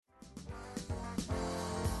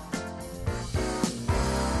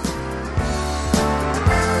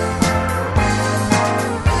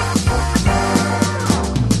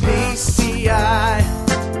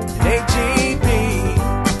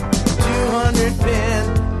100 pin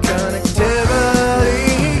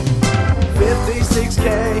connectivity.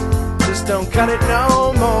 56K, just don't cut it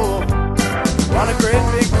no more. On a great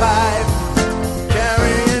big pipe,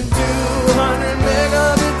 carrying 200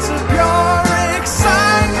 megabits of pure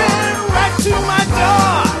excitement right to my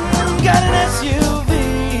door. Got an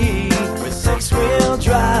SUV with 6-wheel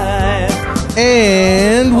drive.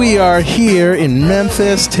 And we are here in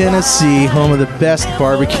Memphis, Tennessee, home of the best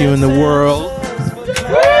barbecue in the world.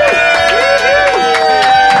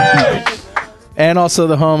 And also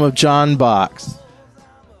the home of Jon Box.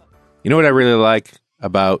 You know what I really like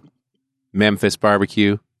about Memphis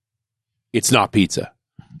barbecue? It's not pizza.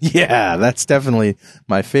 Yeah, that's definitely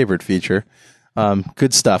my favorite feature.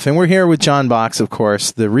 Good stuff. And we're here with Jon Box, of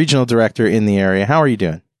course, the regional director in the area. How are you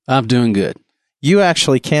doing? I'm doing good. You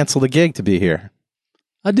actually canceled a gig to be here.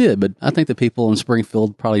 I did, but I think the people in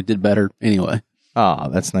Springfield probably did better anyway. Oh,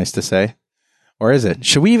 that's nice to say. Or is it?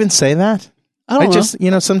 Should we even say that? I don't know. Just,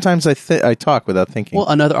 sometimes I talk without thinking. Well,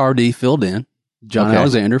 another RD filled in, John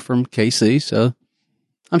Alexander from KC, so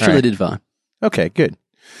I'm sure they did fine. Okay, good.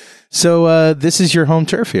 So this is your home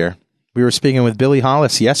turf here. We were speaking with Billy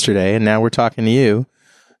Hollis yesterday, and now we're talking to you.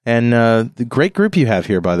 And the great group you have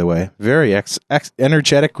here, by the way. Very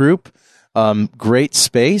energetic group. Great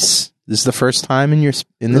space. This is the first time in this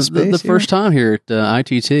space? The first time here at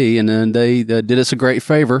ITT, and then they did us a great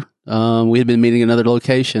favor. We had been meeting another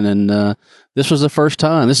location, and this was the first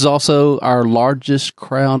time. This is also our largest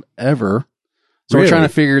crowd ever. So Really? We're trying to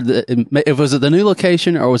figure if was it the new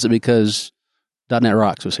location or was it because .NET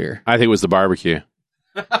Rocks was here? I think it was the barbecue.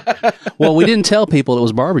 Well, we didn't tell people it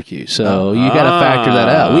was barbecue, so you got to factor that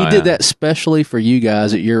out. We did that specially for you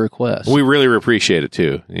guys at your request. We really appreciate it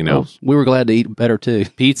too. Well, we were glad to eat better too.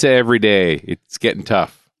 Pizza every day. It's getting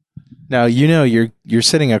tough. Now, you're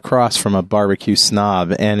sitting across from a barbecue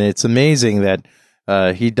snob, and it's amazing that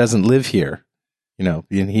he doesn't live here.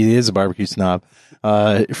 He is a barbecue snob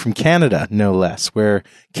from Canada, no less, where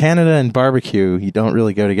Canada and barbecue, you don't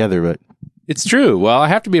really go together, but... It's true. Well, I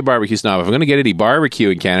have to be a barbecue snob. If I'm going to get any barbecue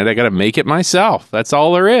in Canada, I got to make it myself. That's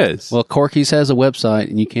all there is. Well, Corky's has a website,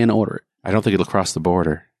 and you can order it. I don't think it'll cross the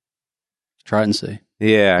border. Try it and see.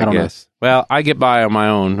 Yeah, I guess. Know. Well, I get by on my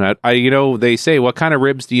own. They say, what kind of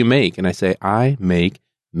ribs do you make? And I say, I make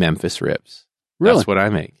Memphis ribs. Really? That's what I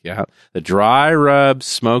make. Yeah. The dry rub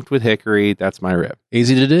smoked with hickory. That's my rib.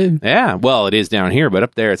 Easy to do. Yeah. Well, it is down here, but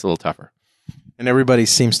up there it's a little tougher. And everybody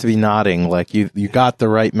seems to be nodding like you got the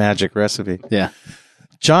right magic recipe. Yeah.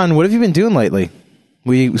 John, what have you been doing lately?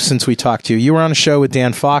 Since we talked to you. You were on a show with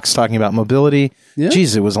Dan Fox talking about mobility. Yeah.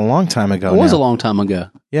 Jeez, it was a long time ago. It was a long time ago.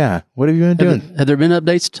 Yeah. What have you been doing? Have there been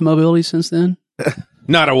updates to mobility since then?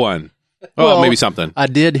 Not a one. Well, maybe something. I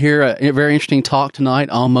did hear a very interesting talk tonight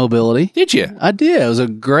on mobility. Did you? I did. It was a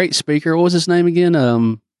great speaker. What was his name again?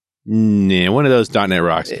 Yeah, one of those .NET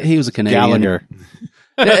Rocks. He was a Canadian. Gallagher.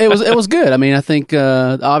 It was good. I mean, I think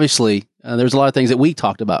obviously there's a lot of things that we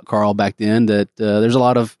talked about, Carl, back then. That there's a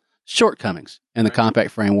lot of shortcomings in the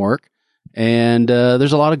compact framework, and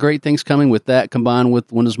there's a lot of great things coming with that, combined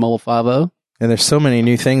with Windows Mobile 5.0. And there's so many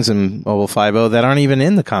new things in Mobile 5.0 that aren't even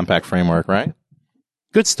in the compact framework, right?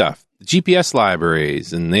 Good stuff. The GPS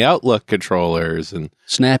libraries and the Outlook controllers and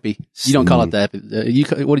Snappy. You don't call it that.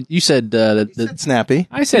 You said Snappy.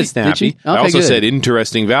 I said Snappy. Okay, I also good. said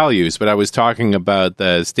interesting values, but I was talking about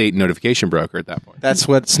the state notification broker at that point. That's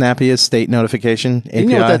what Snappy is, state notification API. You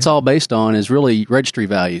know what that's all based on is really registry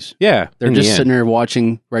values. Yeah. They're just sitting there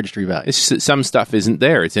watching registry values. Some stuff isn't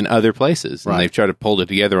there. It's in other places. And they've tried to pull it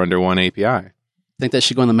together under one API. Think that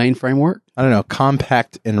should go in the main framework? I don't know.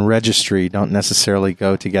 Compact and registry don't necessarily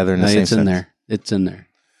go together in the same sense. It's in there.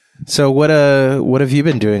 So what have you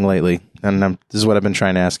been doing lately? And this is what I've been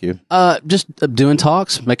trying to ask you. Just doing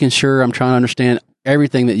talks, making sure I'm trying to understand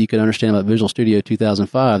everything that you can understand about Visual Studio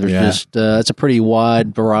 2005. There's it's a pretty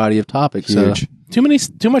wide variety of topics. Huge.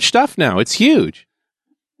 Too much stuff now. It's huge.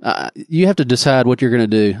 You have to decide what you're going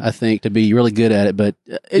to do, I think, to be really good at it. But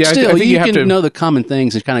it's I still, think you have can to know the common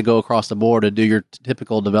things and kind of go across the board to do your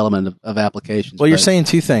typical development of applications. Well, you're saying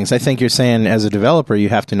two things. I think you're saying as a developer, you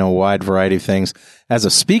have to know a wide variety of things. As a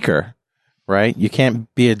speaker, right? You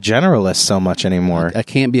can't be a generalist so much anymore. I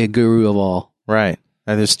can't be a guru of all. Right.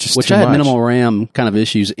 There's just Which too I have much. minimal RAM kind of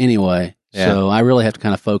issues anyway. Yeah. So I really have to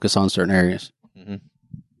kind of focus on certain areas. Mm-hmm.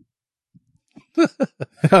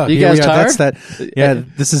 You guys tired?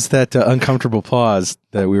 This is that uncomfortable pause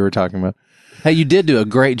that we were talking about. Hey, you did do a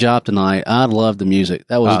great job tonight. I love the music.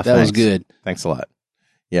 That was good. Thanks a lot.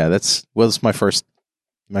 Yeah, it's my first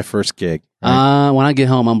gig. Right? When I get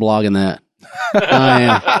home, I'm blogging that. I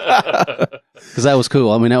am. Because that was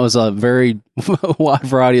cool. I mean, that was a very wide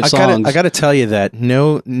variety of songs. I got to tell you that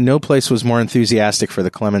no place was more enthusiastic for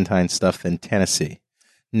the Clementine stuff than Tennessee.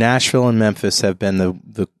 Nashville and Memphis have been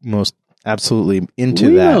the most absolutely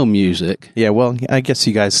into we that. know music. Yeah, well, I guess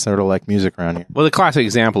you guys sort of like music around here. Well, the classic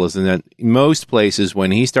example is in that most places,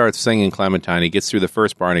 when he starts singing Clementine, he gets through the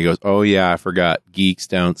first bar and he goes, "Oh yeah, I forgot, geeks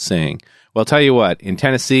don't sing." Well, I'll tell you what, in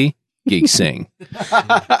Tennessee, geeks sing.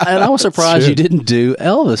 And I was surprised you didn't do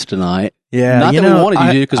Elvis tonight. Yeah, not that we wanted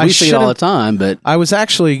you to, because we see it all the time. But I was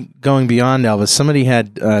actually going beyond Elvis. Somebody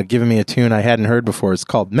had given me a tune I hadn't heard before. It's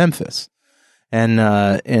called Memphis, and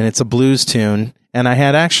it's a blues tune. And I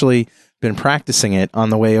had actually been practicing it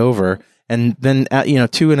on the way over, and then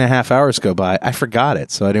 2.5 hours go by. I forgot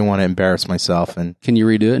it, so I didn't want to embarrass myself. And can you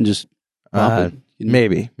redo it and just pop it?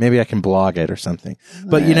 Maybe I can blog it or something.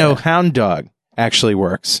 But Hound Dog actually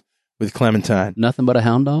works with Clementine. Nothing but a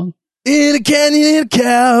hound dog. In a canyon in a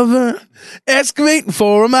cavern, excavating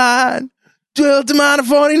for a mine, dwelt a mine of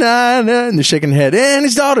 49, and the shaking head and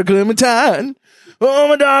his daughter Clementine. Oh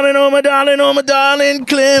my darling, oh my darling, oh my darling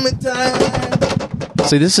Clementine.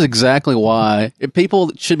 See, this is exactly why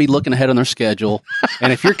people should be looking ahead on their schedule.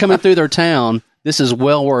 And if you're coming through their town, this is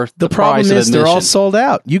well worth the price of admission. They're all sold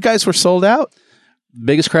out. You guys were sold out?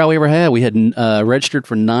 Biggest crowd we ever had. We had registered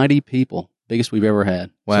for 90 people. Biggest we've ever had.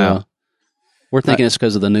 Wow. So we're thinking it's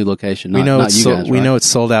because of the new location. We know it's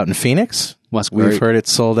sold out in Phoenix. Well, that's great. We've heard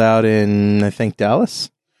it's sold out in, I think, Dallas.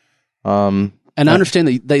 And I understand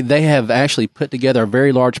that they have actually put together a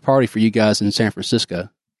very large party for you guys in San Francisco.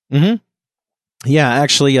 Mm-hmm. Yeah,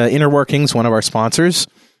 actually, Inner Workings, one of our sponsors,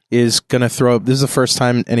 is going to throw. This is the first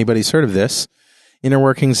time anybody's heard of this. Inner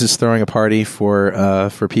Workings is throwing a party for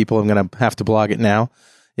people. I'm going to have to blog it now.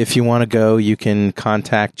 If you want to go, you can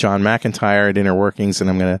contact John McIntyre at Inner Workings, and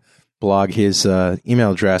I'm going to blog his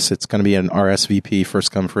email address. It's going to be an RSVP,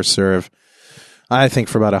 first come, first serve. I think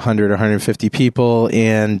for about 100 or 150 people,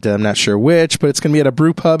 and I'm not sure which, but it's going to be at a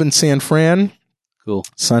brew pub in San Fran. Cool.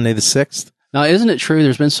 Sunday the 6th. Now, isn't it true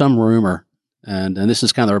there's been some rumor, and this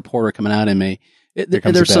is kind of the reporter coming out in me.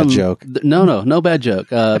 There's a bad joke. No bad joke.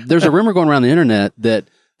 There's a rumor going around the internet that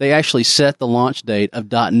they actually set the launch date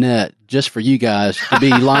of .net just for you guys to be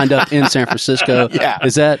lined up in San Francisco. Yeah.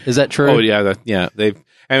 Is that true? Oh yeah,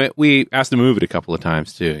 we asked to move it a couple of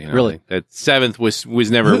times too. You know, really? Like that 7th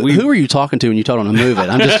was never. Who were you talking to when you told them to move it?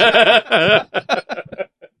 I'm just.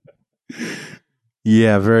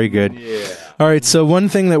 Yeah, very good. Yeah. All right. So one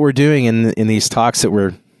thing that we're doing in these talks that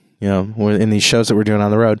we're in these shows that we're doing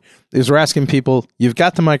on the road is we're asking people, you've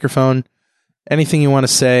got the microphone, anything you want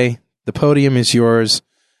to say, the podium is yours,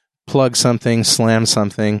 plug something, slam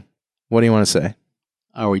something. What do you want to say?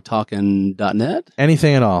 Are we talking .net?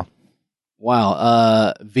 Anything at all.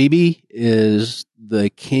 Wow. VB is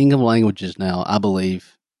the king of languages now, I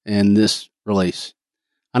believe, in this release.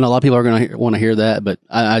 I know a lot of people are going to want to hear that, but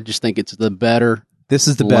I just think it's the better. This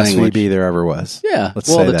is the best VB there ever was. Yeah.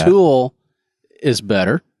 Let's say that. Tool is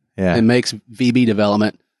better. Yeah. It makes VB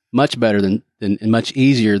development much better than and much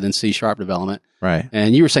easier than C# development. Right.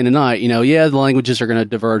 And you were saying tonight, the languages are going to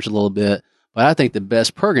diverge a little bit, but I think the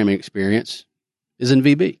best programming experience is in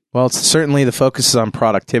VB. Well, it's certainly the focus is on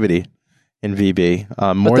productivity in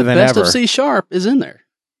VB more than ever. But the best of C# is in there.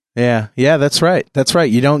 Yeah, that's right. That's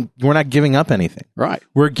right. We're not giving up anything. Right.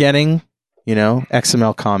 We're getting,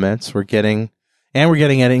 XML comments. We're getting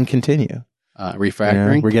edit and continue.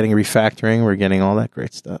 Refactoring. We're getting refactoring. We're getting all that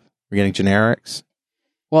great stuff. We're getting generics.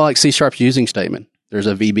 Well, like C#'s using statement. There's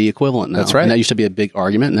a VB equivalent now. That's right. And that used to be a big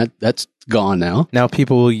argument, and that's gone now. Now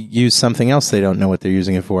people will use something else they don't know what they're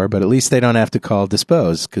using it for, but at least they don't have to call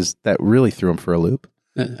dispose, because that really threw them for a loop.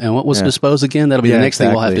 And what was dispose again? That'll be the next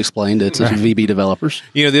thing we'll have to explain to VB developers.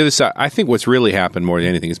 The other side, I think what's really happened more than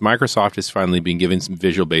anything is Microsoft has finally been given some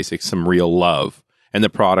Visual Basic some real love, and the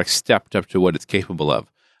product stepped up to what it's capable of.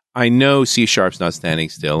 I know C#'s not standing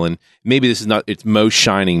still, and maybe this is not its most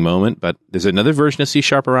shining moment, but there's another version of C#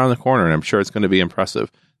 around the corner, and I'm sure it's going to be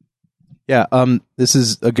impressive. Yeah, this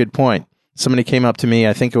is a good point. Somebody came up to me,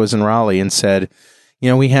 I think it was in Raleigh, and said,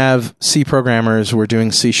 we have C programmers, we're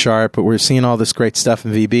doing C#, but we're seeing all this great stuff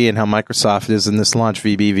in VB and how Microsoft is in this launch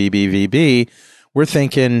VB. We're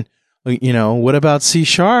thinking, what about C#?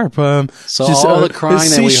 So all the crying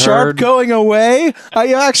is that we heard going away?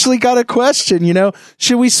 I actually got a question,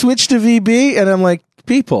 should we switch to VB? And I'm like,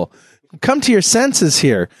 people, come to your senses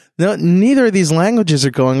here. No, neither of these languages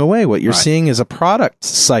are going away. What you're seeing is a product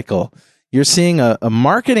cycle. You're seeing a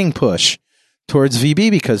marketing push towards VB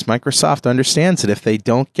because Microsoft understands that if they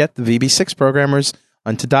don't get the VB6 programmers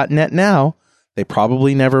onto .NET now, they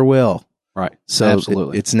probably never will. Right. So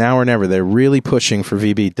Absolutely. it's now or never. They're really pushing for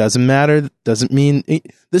VB. Doesn't matter. Doesn't mean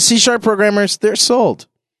the C# programmers, they're sold,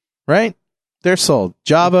 right? They're sold.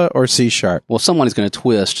 Java or C#. Well, someone is going to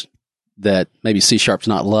twist that maybe C#'s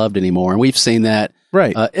not loved anymore. And we've seen that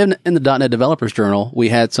Right. in the .NET Developers Journal. We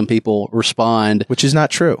had some people respond. Which is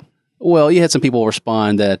not true. Well, you had some people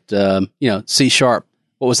respond that, C#,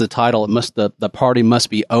 what was the title? The party must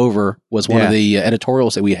be over was one of the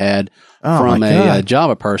editorials that we had from a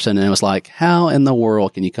Java person. And it was like, how in the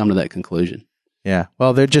world can you come to that conclusion? Yeah.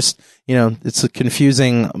 Well, they're just, it's a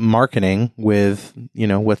confusing marketing with,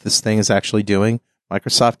 what this thing is actually doing.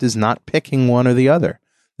 Microsoft is not picking one or the other.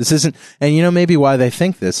 This isn't, and maybe why they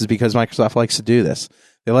think this is because Microsoft likes to do this.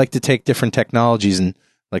 They like to take different technologies and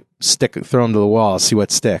throw them to the wall, see what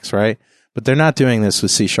sticks, right? But they're not doing this with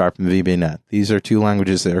C# and VB.NET. These are two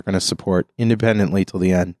languages that are going to support independently till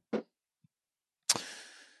the end.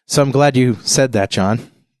 So I'm glad you said that, John.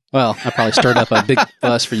 Well, I probably stirred up a big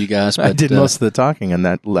fuss for you guys. But, I did most of the talking on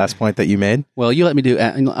that last point that you made. Well, you let me do.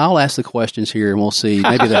 I'll ask the questions here, and we'll see.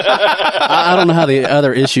 Maybe I don't know how the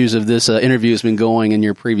other issues of this interview has been going in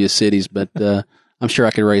your previous cities, but I'm sure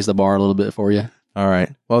I could raise the bar a little bit for you. All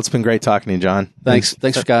right. Well, it's been great talking to you, John. Thanks,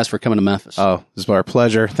 guys, for coming to Memphis. Oh, it was our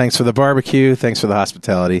pleasure. Thanks for the barbecue. Thanks for the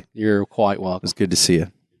hospitality. You're quite It welcome. was good to see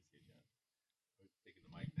you.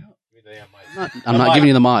 I'm not giving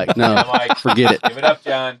you the mic. No, forget it. Give it up,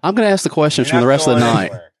 John. I'm going to ask the questions from the rest of the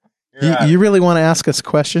night. You really want to ask us a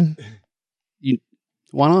question?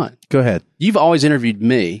 Why not? Go ahead. You've always interviewed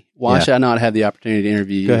me. Why Yeah. should I not have the opportunity to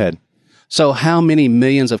interview you? Go ahead. So, how many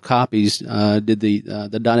millions of copies did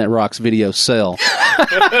the .NET Rocks video sell?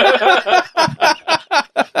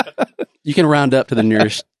 You can round up to the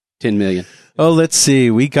nearest 10 million. Oh, let's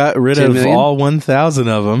see. We got rid 10 of million? all 1,000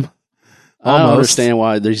 of them. I don't Almost. understand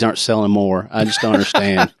why these aren't selling more. I just don't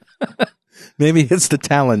understand. Maybe it's the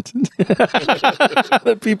talent.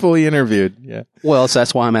 The people we interviewed. Yeah. Well, so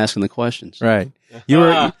that's why I'm asking the questions. Right. You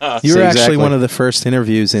were See, actually exactly. one of the first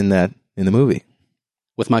interviews in the movie.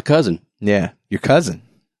 With my cousin. Yeah. Your cousin.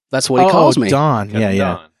 That's what he calls me. Don.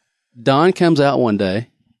 Yeah. Don comes out one day.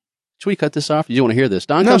 Should we cut this off? You want to hear this?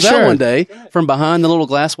 Don No, comes sure. out one day from behind the little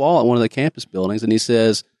glass wall at one of the campus buildings, and he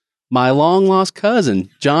says, "My long lost cousin,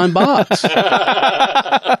 Jon Box."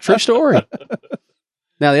 True story.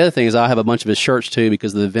 Now, the other thing is I have a bunch of his shirts, too,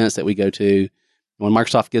 because of the events that we go to. When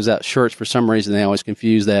Microsoft gives out shirts, for some reason, they always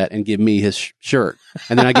confuse that and give me his shirt.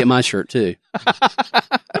 And then I get my shirt, too.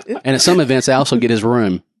 And at some events, I also get his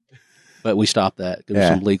room. But we stopped that because of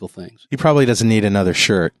some legal things. He probably doesn't need another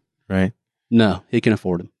shirt, right? No, he can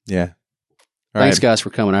afford them. Yeah. All Thanks, right. guys,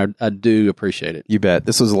 for coming. I do appreciate it. You bet.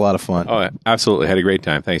 This was a lot of fun. Oh, absolutely. Had a great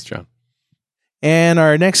time. Thanks, John. And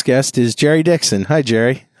our next guest is Jerry Dixon. Hi,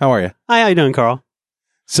 Jerry. How are you? Hi, how you doing, Carl?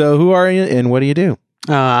 So who are you and what do you do?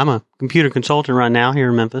 I'm a computer consultant right now here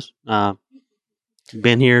in Memphis.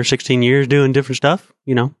 Been here 16 years doing different stuff,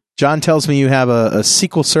 John tells me you have a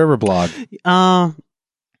SQL Server blog.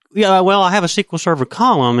 Yeah, well, I have a SQL Server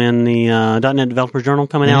column in the .NET Developers Journal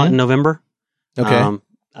coming out in November. Okay.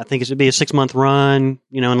 I think it'd be a 6-month run.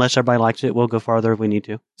 Unless everybody likes it, we'll go farther if we need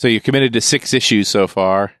to. So you're committed to 6 issues so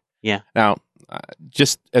far. Yeah. Now,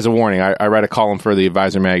 just as a warning, I write a column for the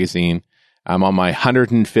Advisor magazine. I'm on my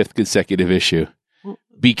 105th consecutive issue.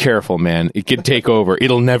 Be careful, man. It could take over.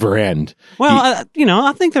 It'll never end. Well,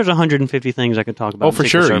 I think there's 150 things I could talk about. Oh, for in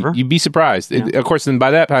SQL sure. Server. You'd be surprised. Yeah. Of course, then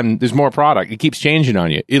by that time, there's more product. It keeps changing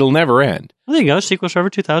on you. It'll never end. Well, there you go. SQL Server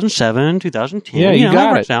 2007, 2010. Yeah, you that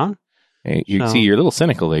got works it. out. Hey, you So- see, you're a little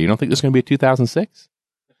cynical there. You don't think there's going to be a 2006?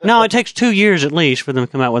 No, it takes 2 years at least for them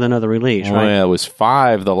to come out with another release, right? Well, it was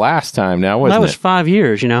 5 the last time now, wasn't That was it? 5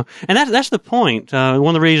 years, And that's the point. One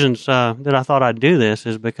of the reasons that I thought I'd do this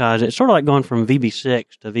is because it's sort of like going from VB6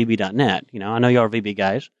 to VB.NET. I know y'all are VB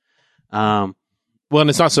guys. Well, and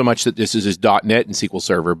it's not so much that this is just .NET and SQL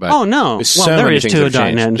Server, but Oh, no. there's Well, so there many is things to that a have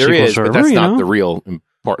changed. .NET and There SQL is, Server, but that's not you know. the real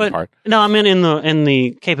important part. No, I mean in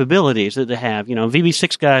the capabilities that they have.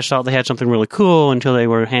 VB6 guys thought they had something really cool until they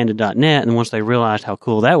were handed .NET, and once they realized how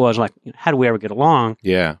cool that was, like, how do we ever get along?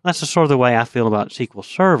 Yeah. That's the sort of the way I feel about SQL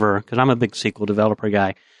Server, because I'm a big SQL developer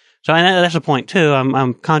guy. So that's the point, too.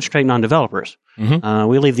 I'm concentrating on developers. Mhm.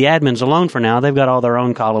 We leave the admins alone for now. They've got all their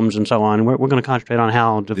own columns and so on. We're going to concentrate on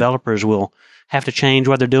how developers will have to change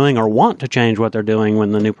what they're doing or want to change what they're doing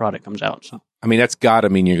when the new product comes out. So, I mean, that's got to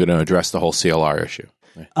mean you're going to address the whole CLR issue.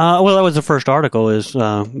 well, that was the first article, is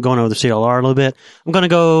going over the CLR a little bit. I'm going to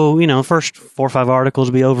go, first 4 or 5 articles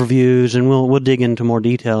will be overviews, and we'll dig into more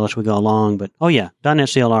detail as we go along. But, .NET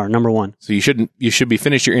CLR, number 1. So you should be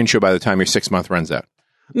finished your intro by the time your 6 month runs out.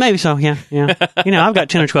 Maybe so, yeah. I've got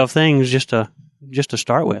 10 or 12 things just to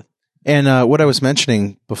start with. And what I was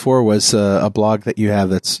mentioning before was a blog that you have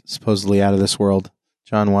that's supposedly out of this world.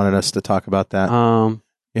 John wanted us to talk about that.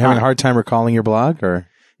 You're having a hard time recalling your blog, or?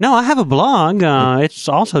 No, I have a blog. It's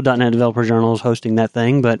also .NET Developer Journal is hosting that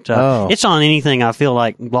thing, but it's on anything I feel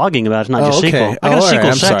like blogging about. It's not just SQL. I got a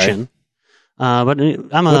SQL section. But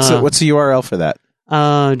I'm what's the URL for that?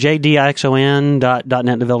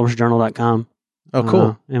 jdixon.netdevelopersjournal.com. Oh,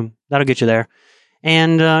 cool. And that'll get you there.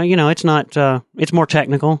 And, it's not, it's more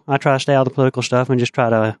technical. I try to stay out of the political stuff and just try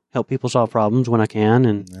to help people solve problems when I can.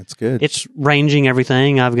 And that's good. It's ranging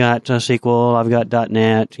everything. I've got SQL, I've got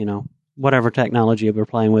 .NET, whatever technology we're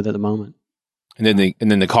playing with at the moment. And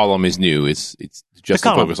then the column is new. It's just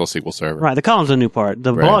the focus on SQL Server. Right. The column's a new part.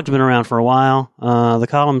 The blog's been around for a while. The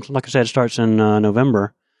column, like I said, starts in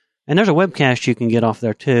November. And there's a webcast you can get off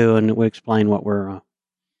there too, and it will explain what we're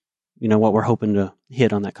hoping to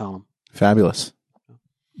hit on that column. Fabulous.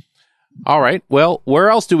 All right. Well, where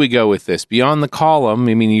else do we go with this? Beyond the column,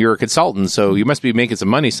 I mean, you're a consultant, so you must be making some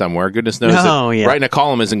money somewhere. Goodness knows writing a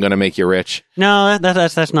column isn't going to make you rich. No,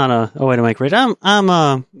 that's not a way to make rich. I'm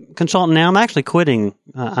a consultant now. I'm actually quitting.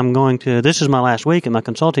 This is my last week in my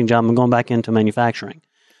consulting job. I'm going back into manufacturing.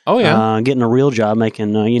 Oh, yeah. Getting a real job,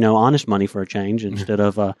 making, honest money for a change instead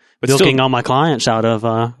of bilking all my clients out of,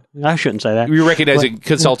 I shouldn't say that. You recognize that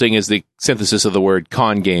consulting is the synthesis of the word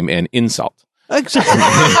con game and insult. Exactly.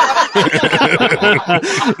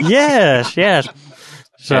 Yes.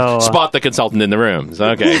 So spot the consultant in the room.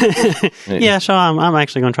 Okay. Yeah, so I'm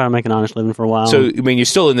actually going to try to make an honest living for a while. So, I mean, you're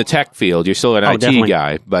still in the tech field. You're still an IT definitely.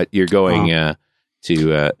 guy, but you're going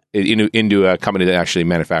into a company that actually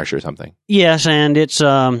manufactures something. Yes, and it's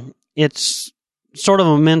sort of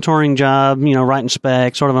a mentoring job, writing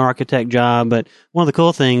specs, sort of an architect job. But one of the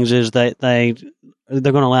cool things is that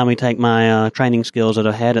they're going to allow me to take my training skills that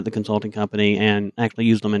I had at the consulting company and actually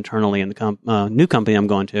use them internally in the new company I'm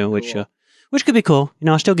going to, which could be cool.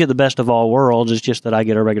 I still get the best of all worlds. It's just that I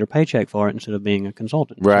get a regular paycheck for it instead of being a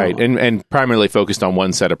consultant. Right, So, and primarily focused on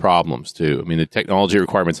one set of problems, too. I mean, the technology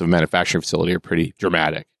requirements of a manufacturing facility are pretty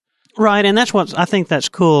dramatic. right, and that's what I think that's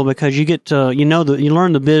cool because you get to, you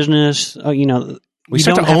learn the business, We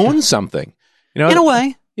start to own something. in a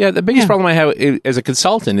way. Yeah, the biggest problem I have as a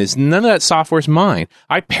consultant is none of that software's mine.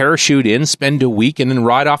 I parachute in, spend a week, and then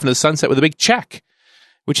ride off into the sunset with a big check,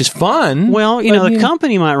 which is fun. Well, the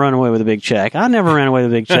company might run away with a big check. I never ran away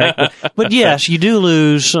with a big check. But yes, you do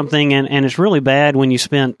lose something, and it's really bad when you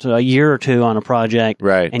spent a year or two on a project,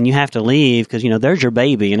 Right. and you have to leave because, there's your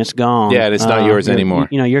baby, and it's gone. Yeah, and it's not yours anymore.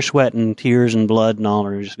 Your sweat and tears and blood and all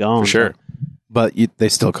are just gone. For sure. But they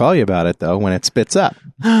still call you about it, though, when it spits up.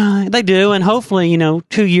 They do, and hopefully,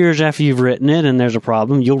 2 years after you've written it and there's a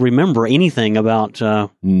problem, you'll remember anything about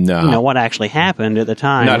what actually happened at the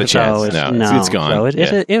time. Not a chance. It's gone.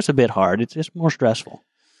 So it's a bit hard. It's more stressful.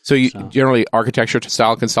 So you generally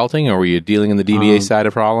architecture-style consulting, or were you dealing in the DBA side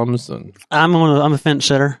of problems? I'm a fence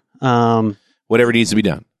sitter. Whatever needs to be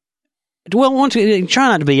done. Well, try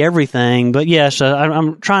not to be everything, but yes,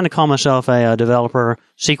 I'm trying to call myself a developer,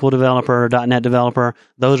 SQL developer, .NET developer.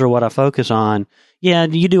 Those are what I focus on. Yeah,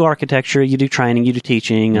 you do architecture, you do training, you do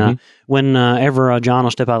teaching. Whenever John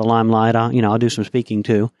will step out of the limelight, I'll do some speaking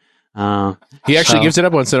too. He actually gives it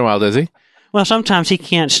up once in a while, does he? Well, sometimes he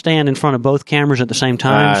can't stand in front of both cameras at the same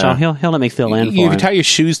time, so he'll let me fill in for him. You tie your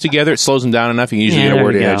shoes together, it slows them down enough, you can usually get a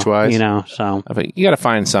word in edgewise. So. I think you got to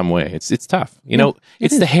find some way. It's tough.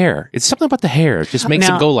 It's the hair. It's something about the hair. It just makes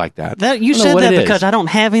it go like that. You said that because I don't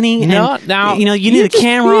have any. No, and, now you need a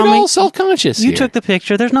camera on me. You're all self-conscious. You took the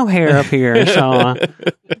picture. There's no hair up here, so.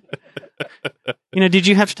 Did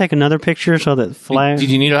you have to take another picture so that flash? Did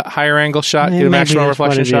you need a higher angle shot? Get a maximum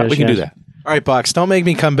reflection shot? We can do that. All right, Box, don't make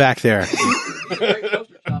me come back there. So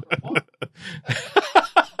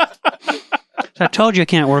I told you I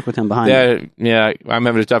can't work with him behind me. Yeah, I'm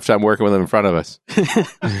having a tough time working with him in front of us.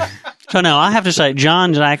 So no, I have to say,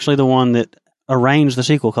 John's actually the one that arranged the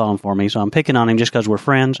SQL column for me, so I'm picking on him just because we're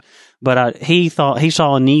friends. But he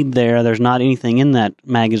saw a need there. There's not anything in that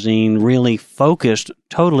magazine really focused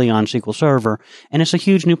totally on SQL Server, and it's a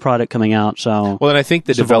huge new product coming out. So well, and I think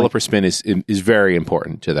the developer spin is very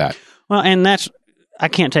important to that. Well, and I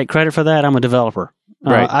can't take credit for that. I'm a developer.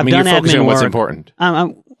 Right. I've done you're focusing admin on what's work. important.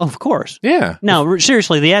 Of course. Yeah. No,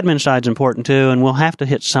 seriously, the admin side's important too, and we'll have to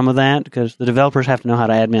hit some of that because the developers have to know how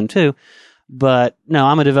to admin too. But no,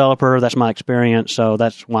 I'm a developer. That's my experience, so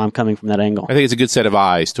that's why I'm coming from that angle. I think it's a good set of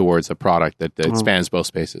eyes towards a product that spans both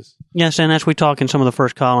spaces. Yes, and as we talk in some of the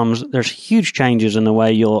first columns, there's huge changes in the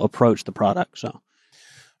way you'll approach the product. So, all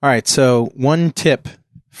right. So one tip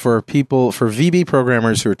for VB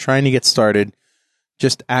programmers who are trying to get started,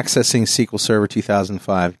 just accessing SQL Server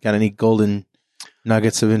 2005. Got any golden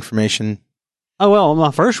nuggets of information? Oh, well,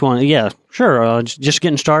 my first one, yeah, sure. Just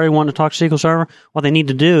getting started, wanting to talk to SQL Server. What they need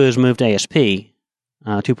to do is move to ASP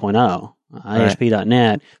 2.0,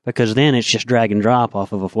 ASP.NET, because then it's just drag and drop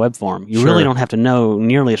off of a web form. You really don't have to know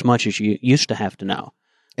nearly as much as you used to have to know.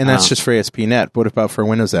 And that's just for ASP.NET. What about for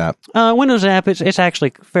Windows app? Windows app, it's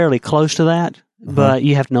actually fairly close to that, but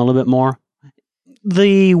you have to know a little bit more.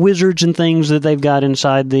 The wizards and things that they've got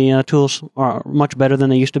inside the tools are much better than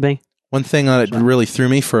they used to be. One thing that really threw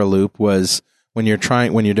me for a loop was when you're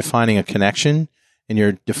defining a connection and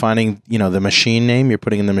you're defining, the machine name, you're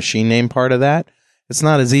putting in the machine name part of that. It's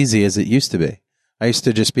not as easy as it used to be. I used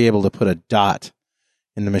to just be able to put a dot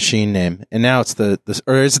in the machine name, and now it's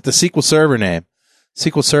or is it the SQL Server name?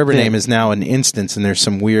 SQL Server name is now an instance, and there's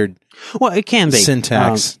some weird it can be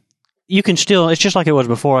syntax. You can still, it's just like it was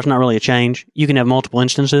before. It's not really a change. You can have multiple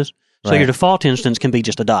instances. So your default instance can be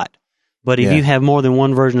just a dot. But if you have more than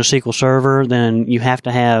one version of SQL Server, then you have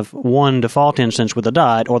to have one default instance with a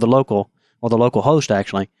dot or the local host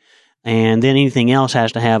actually. And then anything else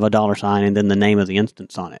has to have a $sign and then the name of the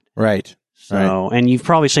instance on it. Right. So, and you've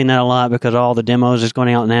probably seen that a lot because all the demos is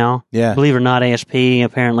going out now. Yeah. Believe it or not, ASP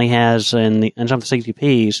apparently has, and some of the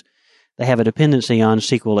CTPs, they have a dependency on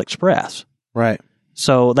SQL Express. Right.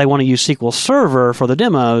 So they want to use SQL Server for the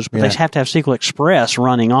demos, but they have to have SQL Express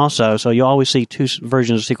running also. So you always see two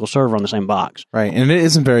versions of SQL Server on the same box. Right, and it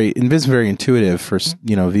isn't very intuitive for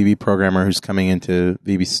VB programmer who's coming into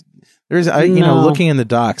VB. Looking in the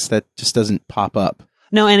docs, that just doesn't pop up.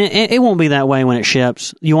 No, and it won't be that way when it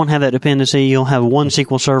ships. You won't have that dependency. You'll have one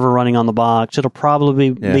SQL Server running on the box. It'll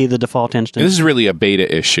probably be the default instance. This is really a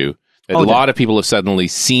beta issue. A lot of people have suddenly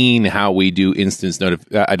seen how we do instance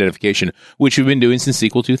identification, which we've been doing since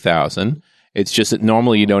SQL 2000. It's just that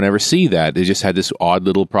normally you don't ever see that. They just had this odd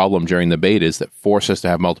little problem during the betas that forced us to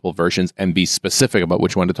have multiple versions and be specific about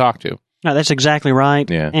which one to talk to. No, that's exactly right.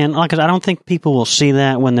 Yeah. And I don't think people will see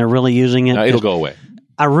that when they're really using it. No, it'll go away.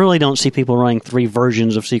 I really don't see people running 3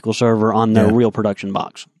 versions of SQL Server on their real production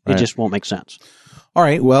box. It just won't make sense. All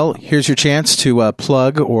right, well, here's your chance to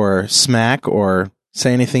plug or smack or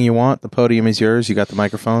say anything you want. The podium is yours. You got the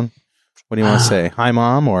microphone. What do you want to say? Hi,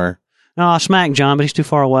 Mom, or? No, I smack John, but he's too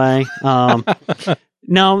far away.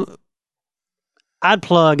 No, I'd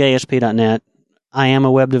plug ASP.NET. I am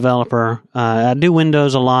a web developer. I do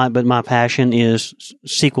Windows a lot, but my passion is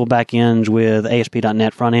SQL backends with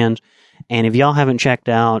ASP.NET front ends. And if y'all haven't checked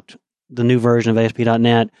out the new version of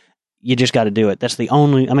ASP.NET, you just got to do it. That's the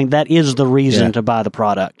only, that is the reason to buy the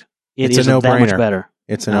product. It's a no-brainer. That much better.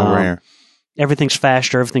 It's a no-brainer. Everything's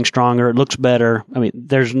faster, everything's stronger, it looks better.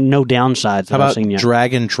 There's no downsides that I've seen yet. How about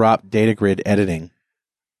drag and drop data grid editing?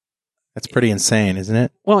 That's pretty insane, isn't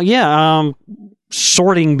it? Well, yeah.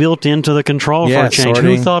 Sorting built into the control for a change.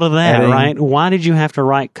 Who thought of that, editing. Right? Why did you have to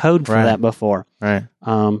write code for that before? Right.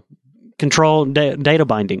 Control data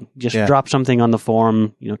binding. Just drop something on the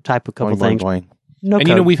form, type a couple things. No and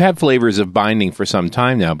code. we've had flavors of binding for some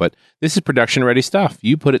time now, but this is production ready stuff.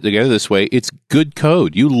 You put it together this way, it's good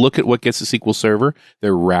code. You look at what gets the SQL Server,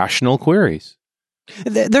 they're rational queries.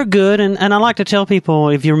 They're good, and I like to tell people,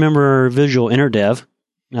 if you remember Visual InterDev,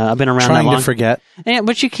 I've been around that long. Trying to forget.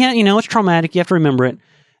 But you can't, it's traumatic. You have to remember it.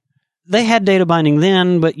 They had data binding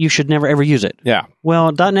then, but you should never ever use it. Yeah.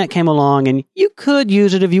 Well, .NET came along, and you could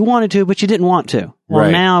use it if you wanted to, but you didn't want to.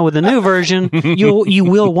 Well, now with the new version, you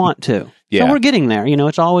will want to. Yeah. So we're getting there.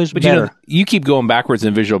 It's always better. You keep going backwards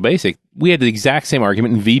in Visual Basic. We had the exact same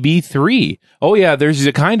argument in VB3. Oh, yeah, there's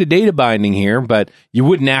a kind of data binding here, but you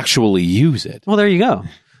wouldn't actually use it. Well, there you go.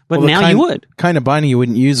 But now you would. Kind of binding you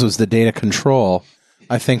wouldn't use was the data control.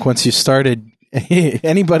 I think once you started,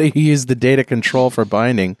 anybody who used the data control for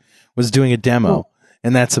binding was doing a demo,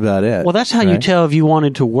 and that's about it. Well, that's how you tell if you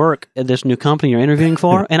wanted to work at this new company you're interviewing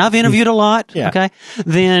for, and I've interviewed a lot, okay?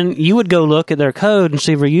 Then you would go look at their code and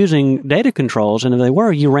see if they're using data controls, and if they were,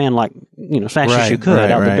 you ran as fast as you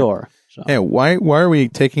could out the door. So. Hey, why are we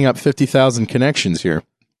taking up 50,000 connections here?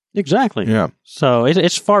 Exactly. Yeah. So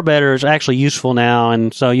it's far better. It's actually useful now,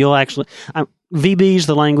 and so you'll actually... VB's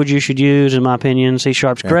the language you should use, in my opinion. C#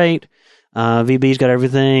 great. VB's got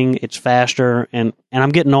everything. It's faster, and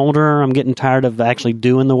I'm getting older. I'm getting tired of actually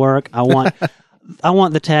doing the work. I want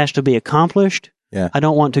the task to be accomplished. Yeah. I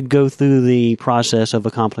don't want to go through the process of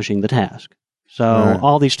accomplishing the task. So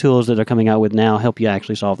all these tools that they're coming out with now help you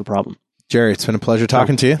actually solve the problem. Jerry, it's been a pleasure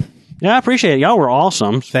talking to you. Yeah, I appreciate it. Y'all were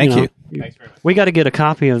awesome. Thank you. Thanks very much. We got to get a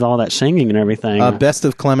copy of all that singing and everything.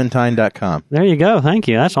 Bestofclementine.com. There you go. Thank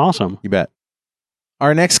you. That's awesome. You bet.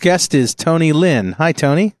 Our next guest is Tony Lin. Hi,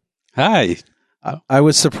 Tony. Hi. I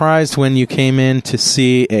was surprised when you came in to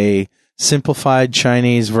see a simplified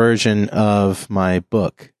Chinese version of my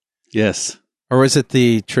book. Yes. Or was it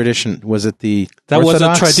the tradition? Was it the That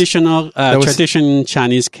Orthodox? was a traditional was- tradition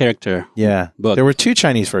Chinese character. Yeah. book. There were two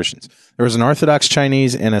Chinese versions. There was an Orthodox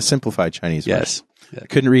Chinese and a simplified Chinese version. Yes. I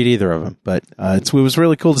couldn't read either of them, but it was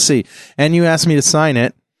really cool to see. And you asked me to sign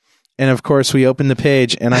it. And of course, we opened the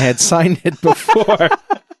page and I had signed it before.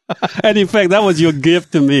 And in fact, that was your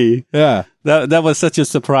gift to me. Yeah. That was such a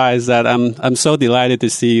surprise that I'm so delighted to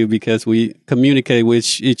see you because we communicated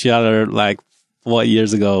with each other like 4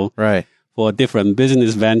 years ago. Right. For a different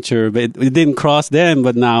business venture, but it didn't cross them.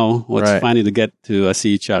 But now it's Right. funny to get to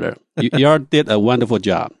see each other. You did a wonderful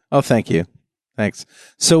job. Oh, thank you. Thanks.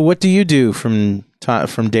 So what do you do from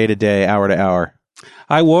day to day, hour to hour?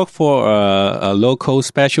 I work for a local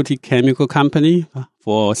specialty chemical company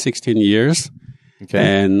for 16 years. Okay.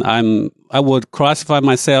 And I would classify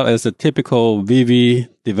myself as a typical VV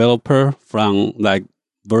developer from like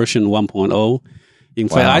version 1.0. In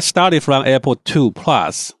fact, I started from Apple II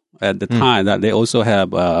Plus at the time that they also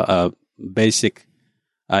have a basic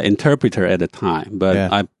interpreter at the time. But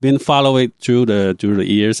I've been following through the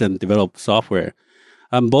years and develop software.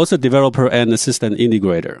 I'm both a developer and a system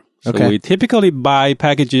integrator. So we typically buy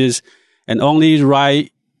packages and only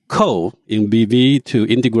write code in VB to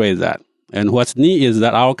integrate that. And what's neat is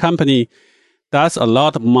that our company does a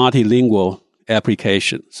lot of multilingual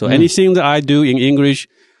application. So anything that I do in English,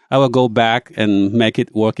 I will go back and make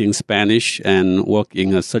it work in Spanish and work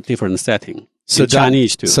in a different setting. So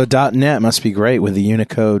Chinese too. So .NET must be great with the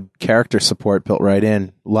Unicode character support built right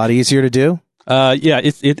in. A lot easier to do? Yeah,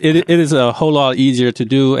 it is a whole lot easier to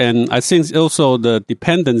do. And I think also the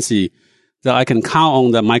dependency that I can count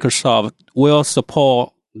on that Microsoft will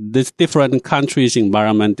support this different countries'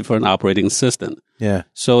 environment, different operating system. Yeah.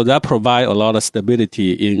 So that provide a lot of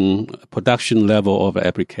stability in production level of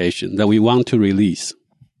application that we want to release.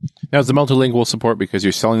 Now, is the multilingual support because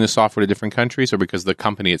you're selling the software to different countries or because the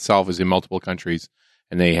company itself is in multiple countries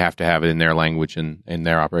and they have to have it in their language and in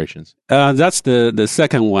their operations? That's the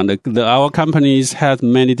second one. Our companies have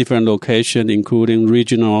many different locations, including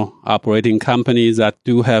regional operating companies that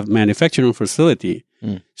do have manufacturing facility.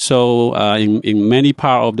 So in many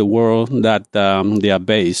parts of the world that they are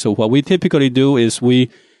based. So what we typically do is we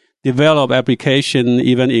develop application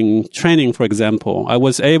even in training, for example. I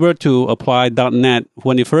was able to apply .NET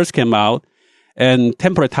when it first came out and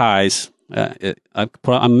templatize.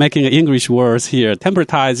 I'm making English words here.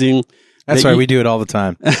 Templatizing. That's right. We do it all the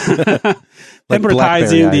time. Like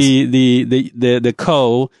templatizing the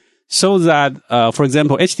code so that, for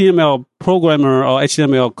example, HTML programmer or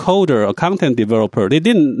HTML coder or content developer, they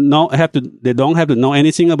don't have to know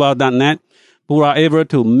anything about .NET, who are able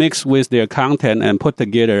to mix with their content and put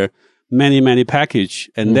together many package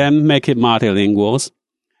and then make it multilingual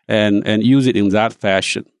and use it in that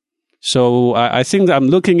fashion. So I think that I'm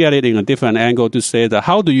looking at it in a different angle to say that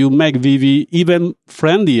how do you make VV even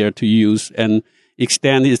friendlier to use and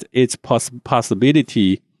extend its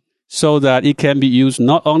possibility so that it can be used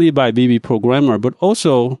not only by VB programmer, but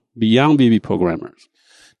also beyond VB programmers.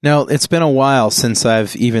 Now, it's been a while since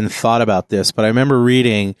I've even thought about this, but I remember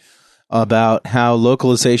reading about how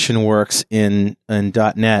localization works in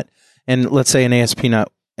 .NET. And let's say an ASP.NET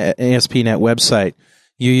website,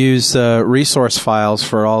 you use resource files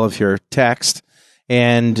for all of your text,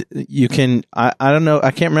 and you can, I don't know,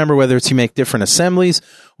 I can't remember whether it's you make different assemblies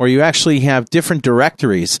or you actually have different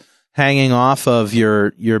directories hanging off of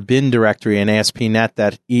your bin directory in ASP.NET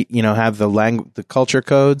that have the culture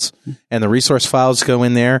codes and the resource files go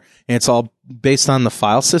in there, and it's all based on the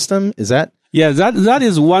file system. Is that? Yeah, that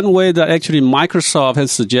is one way that actually Microsoft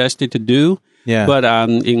has suggested to do. Yeah. But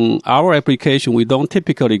in our application, we don't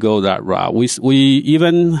typically go that route. We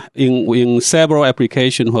even in several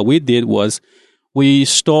applications, what we did was we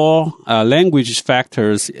store language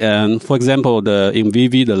factors, and for example, in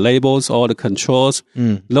VV, the labels or the controls,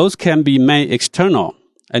 those can be made external,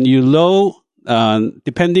 and you load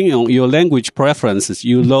depending on your language preferences,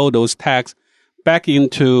 you load those tags back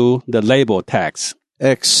into the label tags.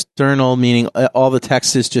 External meaning all the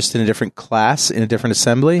text is just in a different class, in a different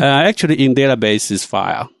assembly? Actually, in databases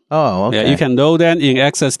file. Oh, okay. Yeah, you can load that in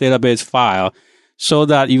Access database file so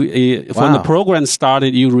that when the program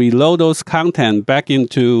started, you reload those content back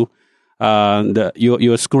into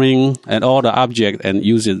your screen and all the object and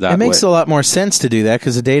use it that way. It makes a lot more sense to do that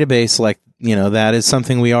because a database that is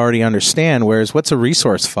something we already understand, whereas what's a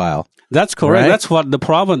resource file? That's correct. Right? That's what the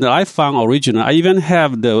problem that I found originally. I even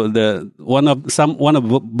have the one of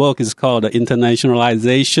the book is called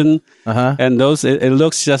Internationalization, and those it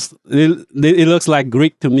looks like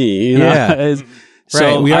Greek to me. You know? Yeah.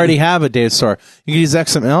 Right. We already have a data store. You can use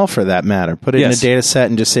XML for that matter. Put it in a data set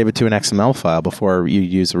and just save it to an XML file before you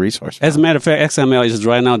use a resource file. As a matter of fact, XML is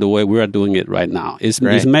right now the way we are doing it right now. It's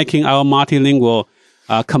making our multilingual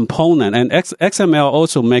component. And XML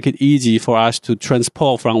also make it easy for us to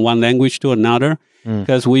transport from one language to another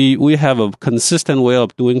because we have a consistent way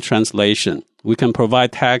of doing translation. We can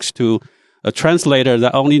provide text to a translator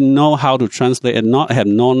that only know how to translate and not have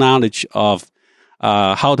no knowledge of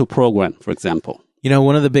how to program, for example.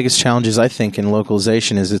 One of the biggest challenges I think in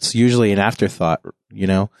localization is it's usually an afterthought,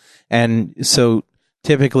 and so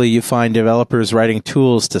typically you find developers writing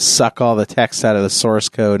tools to suck all the text out of the source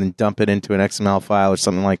code and dump it into an XML file or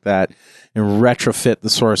something like that and retrofit the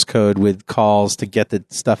source code with calls to get the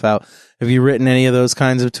stuff out. Have you written any of those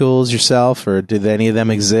kinds of tools yourself, or do any of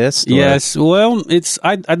them exist? Or? Yes. Well,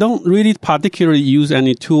 I don't really particularly use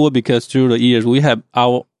any tool because through the years we have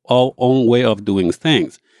our own way of doing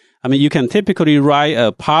things. I mean, you can typically write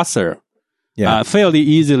a parser fairly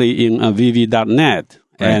easily in VV.net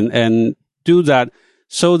and do that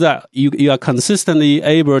so that you are consistently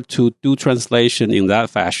able to do translation in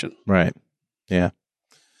that fashion. Right. Yeah.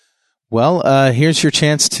 Well, here's your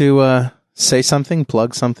chance to say something,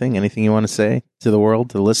 plug something, anything you want to say to the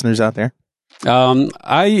world, to the listeners out there. I'm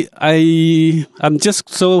just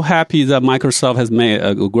so happy that Microsoft has made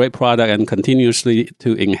a great product and continuously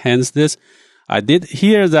to enhance this. I did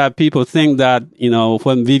hear that people think that,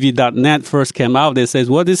 when VV.net first came out, they said,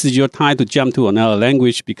 well, this is your time to jump to another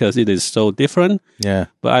language because it is so different. Yeah.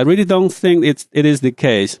 But I really don't think it is the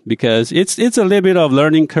case because it's a little bit of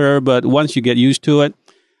learning curve, but once you get used to it,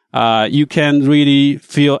 you can really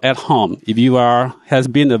feel at home if you has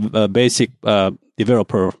been a basic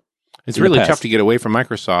developer. It's really tough to get away from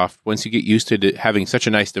Microsoft once you get used to having such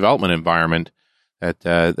a nice development environment that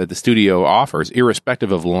the studio offers,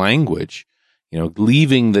 irrespective of language.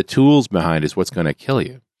 Leaving the tools behind is what's going to kill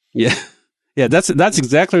you. Yeah, that's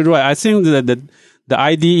exactly right. I think that the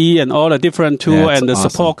IDE and all the different tools and the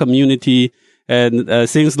support community and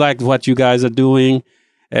things like what you guys are doing,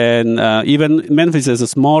 and even Memphis is a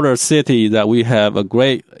smaller city that we have a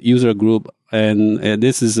great user group, and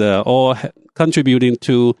this is all contributing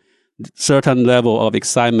to certain level of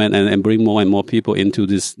excitement and bring more and more people into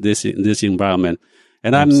this environment.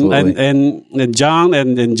 And and John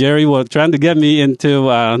and Jerry were trying to get me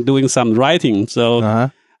into doing some writing, so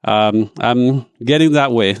I'm getting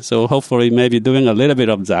that way. So hopefully, maybe doing a little bit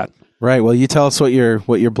of that. Right. Well, you tell us what your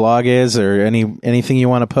blog is, or anything you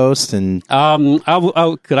want to post, and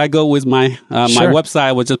could I go with my my website?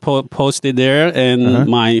 I will just post it there, and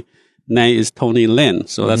my name is Tony Lin,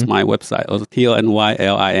 so that's my website,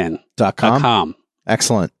 TonyLin.com.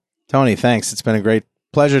 Excellent, Tony. Thanks. It's been a great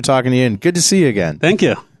pleasure talking to you, and good to see you again. Thank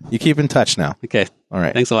you. You keep in touch now. Okay. All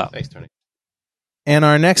right. Thanks a lot. Thanks, Tony. And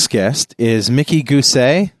our next guest is Mickey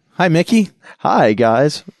Gousset. Hi, Mickey. Hi,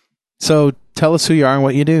 guys. So tell us who you are and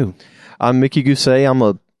what you do. I'm Mickey Gousset. I'm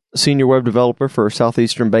a senior web developer for a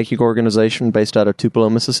Southeastern banking organization based out of Tupelo,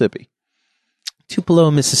 Mississippi.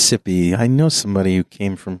 Tupelo, Mississippi. I know somebody who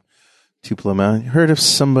came from Tupelo. I heard of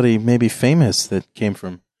somebody maybe famous that came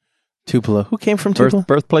from Tupelo. Who came from Tupelo?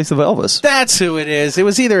 Birthplace of Elvis. That's who it is. It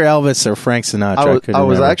was either Elvis or Frank Sinatra. I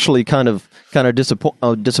was actually kind of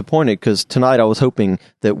disappointed because tonight I was hoping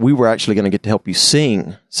that we were actually going to get to help you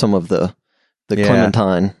sing some of the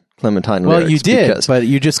Clementine lyrics. Well, you did, but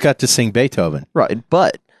you just got to sing Beethoven. Right,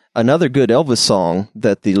 but another good Elvis song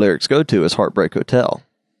that the lyrics go to is Heartbreak Hotel.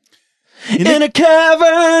 In a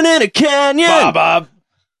cavern in a canyon. Bob.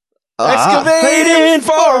 Excavating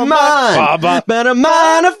for a mine. But a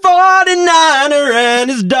mine of 49er and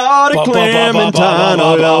his daughter Clementine.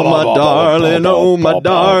 Oh, my darling, oh, my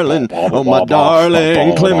darling, oh, my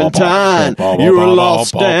darling Clementine. You were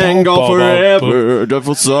lost and gone forever.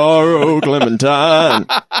 Dreadful sorrow, Clementine.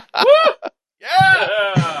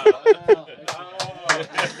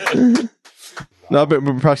 No, I've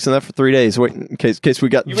been practicing that for 3 days. Wait, in case we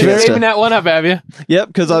got. You've been saving that one up, have you? Yep,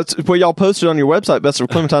 because y'all posted on your website,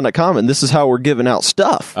 bestofclementine.com, and this is how we're giving out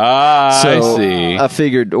stuff. I see. I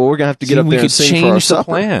figured we're gonna have to get up there and sing for our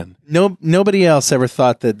supper. Plan. Nobody else ever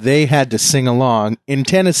thought that they had to sing along. In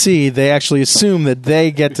Tennessee, they actually assume that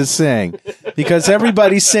they get to sing because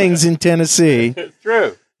everybody sings in Tennessee. It's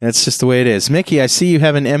true. That's just the way it is. Mickey, I see you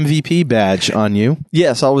have an MVP badge on you.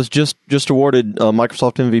 Yes, I was just awarded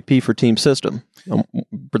Microsoft MVP for Team System.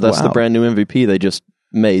 That's the brand new MVP they just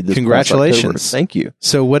made this. Congratulations. past October. Thank you.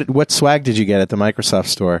 So what swag did you get at the Microsoft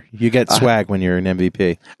store? You get swag when you're an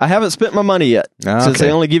MVP. I haven't spent my money yet. Since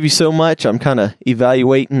they only give you so much, I'm kind of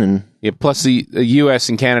evaluating. And Yeah, plus the U.S.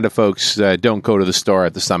 and Canada folks don't go to the store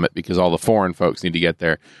at the summit because all the foreign folks need to get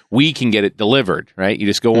there. We can get it delivered, right? You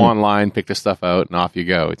just go online, pick the stuff out, and off you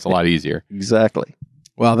go. It's a lot easier. Exactly.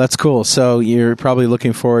 Well, that's cool. So you're probably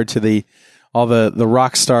looking forward to all the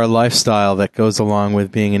rock star lifestyle that goes along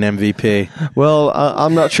with being an MVP. Well,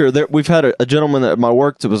 I'm not sure. We've had a gentleman at my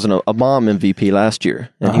work that was a mom MVP last year,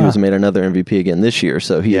 and he was made another MVP again this year.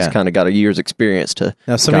 So he's kind of got a year's experience to.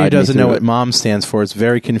 Now, somebody who doesn't know what mom stands for is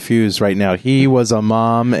very confused right now. He was a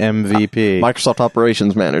mom MVP, Microsoft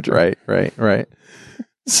Operations Manager. Right.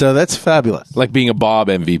 So that's fabulous. Like being a Bob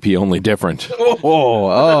MVP, only different.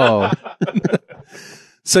 Oh.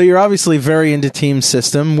 So you're obviously very into Team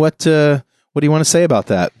System. What do you want to say about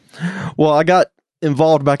that? Well, I got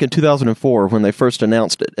involved back in 2004 when they first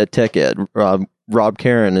announced it at TechEd. Rob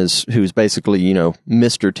Karen who's basically,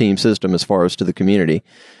 Mr. Team System as far as to the community.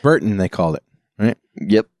 Burton, they called it, right?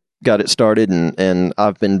 Yep. Got it started, and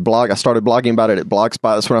I've been I started blogging about it at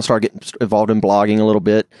Blogspot. That's when I started getting involved in blogging a little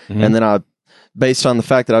bit. And then based on the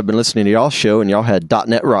fact that I've been listening to y'all's show and y'all had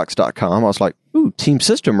 .netrocks.com, I was like, ooh,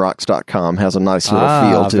 TeamSystemRocks.com has a nice little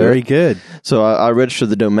feel to it. Very good. So I registered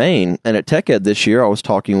the domain, and at TechEd this year, I was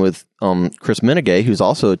talking with Chris Menegay, who's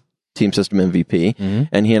also a Team System MVP,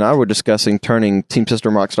 and he and I were discussing turning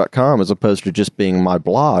TeamSystemRocks.com as opposed to just being my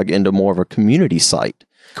blog into more of a community site.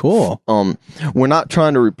 Cool. We're not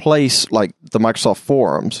trying to replace like the Microsoft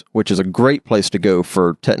forums, which is a great place to go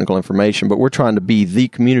for technical information, but we're trying to be the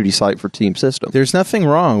community site for Team System. There's nothing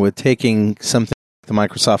wrong with taking something like the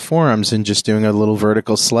Microsoft forums and just doing a little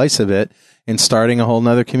vertical slice of it and starting a whole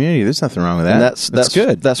nother community. There's nothing wrong with that. And that's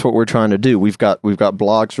good. That's what we're trying to do. We've got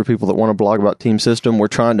blogs for people that want to blog about Team System. We're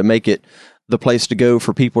trying to make it the place to go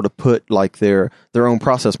for people to put like their own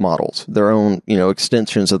process models, their own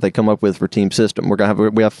extensions that they come up with for Team System.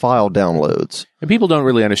 We have file downloads, and people don't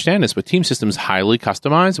really understand this, but Team System is highly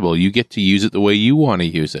customizable. You get to use it the way you want to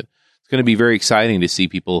use it. It's going to be very exciting to see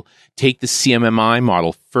people take the CMMI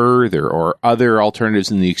model further or other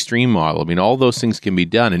alternatives in the extreme model. I mean, all those things can be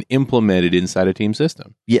done and implemented inside a Team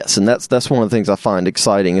System. Yes, and that's one of the things I find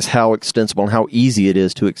exciting is how extensible and how easy it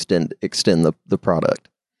is to extend the product.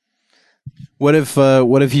 What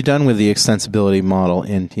have you done with the extensibility model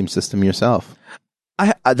in Team System yourself?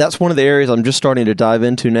 That's one of the areas I'm just starting to dive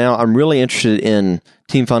into now. I'm really interested in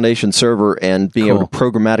Team Foundation Server and being able to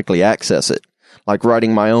programmatically access it, like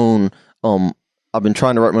writing my own. I've been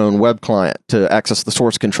trying to write my own web client to access the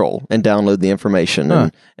source control and download the information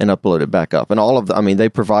and upload it back up. And all of they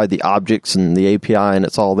provide the objects and the API, and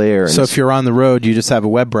it's all there. So if you're on the road, you just have a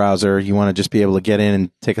web browser. You want to just be able to get in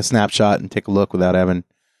and take a snapshot and take a look without having.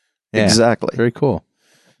 Yeah, exactly. Very cool.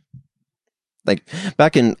 Like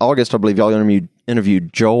back in August, I believe y'all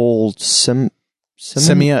interviewed Joel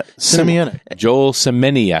Semeniuk. Joel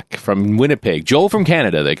Semeniuk from Winnipeg. Joel from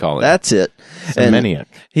Canada, they call it. That's it. Semeniuk.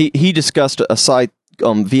 And he discussed a site,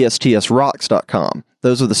 VSTSRocks.com.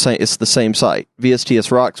 Those are the same. It's the same site. VSTS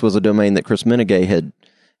Rocks was a domain that Chris Menegay had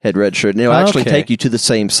registered, and it'll actually take you to the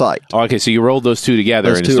same site. Okay, so you rolled those two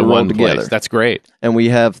together and it's the one place. That's great. And we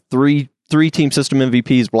have three Team System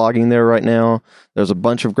MVPs blogging there right now. There's a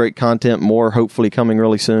bunch of great content, more hopefully coming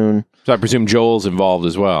really soon. So I presume Joel's involved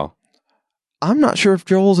as well. I'm not sure if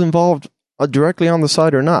Joel's involved directly on the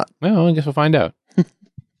site or not. Well, I guess we'll find out.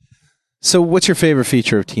 So what's your favorite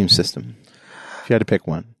feature of Team System? If you had to pick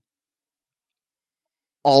one.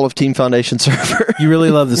 All of Team Foundation Server. You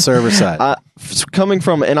really love the server side.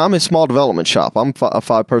 And I'm a small development shop. I'm a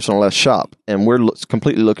 5-person or less shop, and we're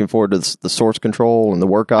completely looking forward to the source control and the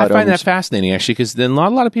work items. I find that fascinating, actually, because then a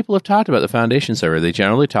lot of people have talked about the Foundation Server. They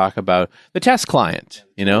generally talk about the test client.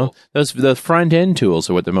 The front end tools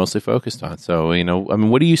are what they're mostly focused on. So,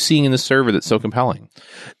 what are you seeing in the server that's so compelling?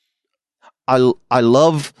 I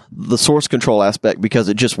love the source control aspect because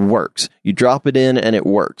it just works. You drop it in and it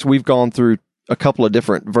works. We've gone through a couple of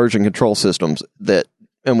different version control systems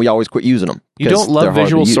and we always quit using them. You don't love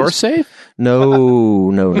Visual Source Save?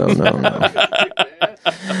 No.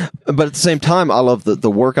 But at the same time, I love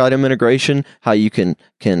the work item integration, how you can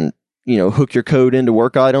hook your code into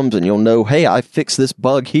work items and you'll know, hey, I fixed this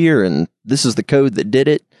bug here and this is the code that did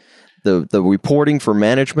it. The reporting for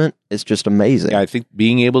management is just amazing. Yeah, I think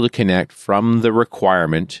being able to connect from the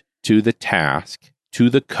requirement to the task, to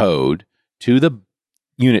the code, to the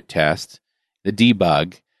unit test, the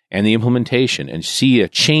debug, and the implementation, and see a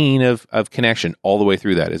chain of connection all the way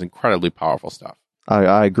through that is incredibly powerful stuff.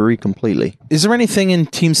 I agree completely. Is there anything in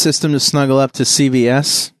Team System to snuggle up to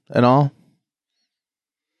CVS at all?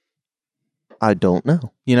 I don't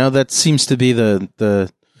know. That seems to be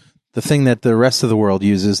the thing that the rest of the world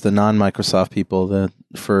uses, the non-Microsoft people,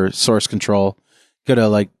 for source control. Go to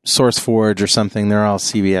like SourceForge or something. They're all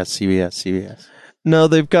CVS. No,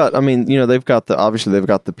 they've got. They've got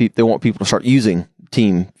they want people to start using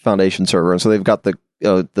Team Foundation Server, and so they've got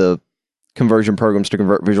the conversion programs to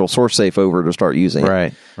convert Visual Source Safe over to start using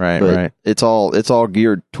it. Right. It's all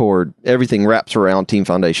geared toward, everything wraps around Team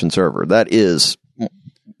Foundation Server. That is,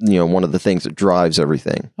 one of the things that drives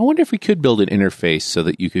everything. I wonder if we could build an interface so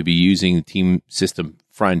that you could be using the Team System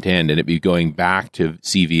front end and it'd be going back to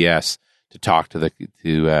CVS to talk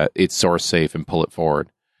to its source safe and pull it forward.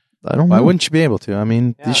 I don't know. Why wouldn't you be able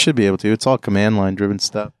to? You should be able to. It's all command line driven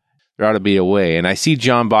stuff. There ought to be a way. And I see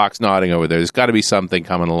Jon Box nodding over there. There's got to be something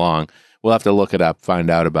coming along. We'll have to look it up,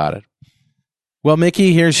 find out about it. Well,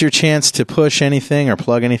 Mickey, here's your chance to push anything or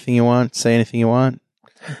plug anything you want, say anything you want.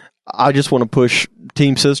 I just want to push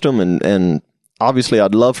Team System, and obviously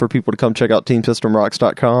I'd love for people to come check out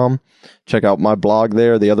TeamSystemRocks.com, check out my blog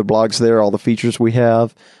there, the other blogs there, all the features we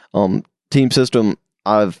have. Team System,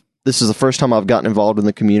 this is the first time I've gotten involved in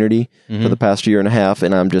the community for the past year and a half,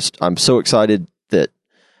 and I'm so excited that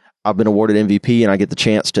I've been awarded MVP and I get the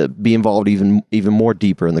chance to be involved even more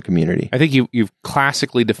deeper in the community. I think you've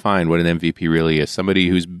classically defined what an MVP really is. Somebody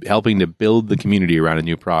who's helping to build the community around a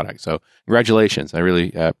new product. So congratulations. I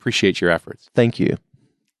really appreciate your efforts. Thank you.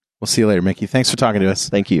 We'll see you later, Mickey. Thanks for talking to us.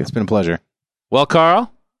 Thank you. It's been a pleasure. Well,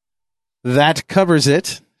 Carl? That covers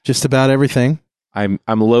it. Just about everything. I'm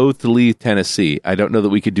loath to leave Tennessee. I don't know that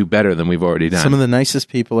we could do better than we've already done. Some of the nicest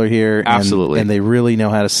people are here. Absolutely. And they really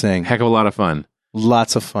know how to sing. Heck of a lot of fun.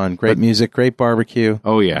 Lots of fun. Great music, great barbecue.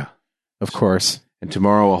 Oh, yeah. Of course. And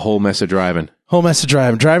tomorrow, a whole mess of driving.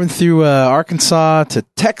 Driving through Arkansas to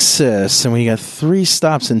Texas. And we got 3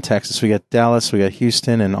 stops in Texas. We got Dallas, we got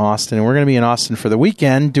Houston, and Austin. And we're going to be in Austin for the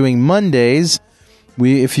weekend doing Mondays.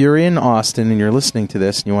 If you're in Austin and you're listening to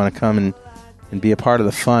this and you want to come and be a part of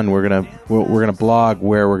the fun, we're gonna blog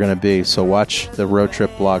where we're going to be. So watch the road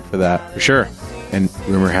trip blog for that. For sure. And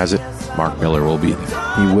rumor has it, Mark Miller will be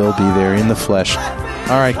there. He will be there in the flesh.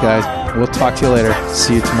 All right, guys. We'll talk to you later.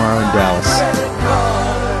 See you tomorrow in Dallas.